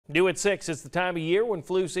New at 6, it's the time of year when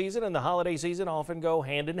flu season and the holiday season often go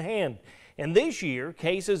hand in hand. And this year,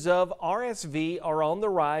 cases of RSV are on the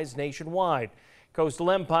rise nationwide.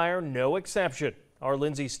 Coastal Empire, no exception. Our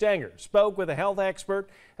Lindsay Stenger spoke with a health expert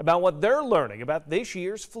about what they're learning about this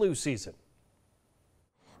year's flu season.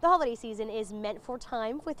 The holiday season is meant for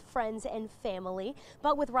time with friends and family,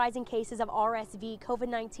 but with rising cases of RSV,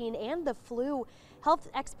 COVID-19, and the flu, health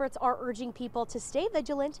experts are urging people to stay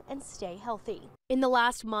vigilant and stay healthy. In the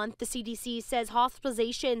last month, the CDC says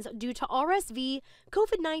hospitalizations due to RSV,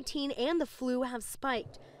 COVID-19, and the flu have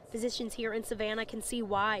spiked. Physicians here in Savannah can see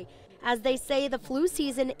why, as they say the flu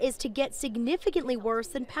season is to get significantly worse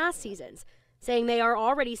than past seasons, saying they are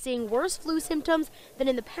already seeing worse flu symptoms than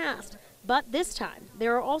in the past. But this time,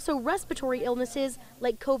 there are also respiratory illnesses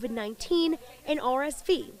like COVID-19 and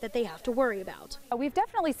RSV that they have to worry about. We've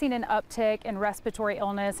definitely seen an uptick in respiratory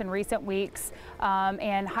illness in recent weeks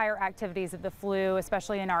and higher activities of the flu,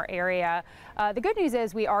 especially in our area. The good news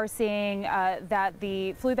is we are seeing that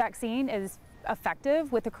the flu vaccine is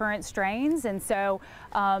effective with the current strains, and so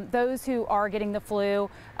those who are getting the flu,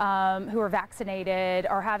 who are vaccinated,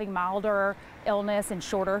 are having milder illness and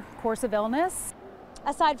shorter course of illness.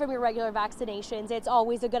 Aside from your regular vaccinations, it's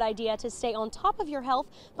always a good idea to stay on top of your health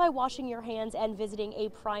by washing your hands and visiting a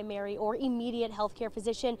primary or immediate healthcare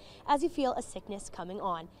physician as you feel a sickness coming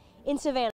on. In Savannah,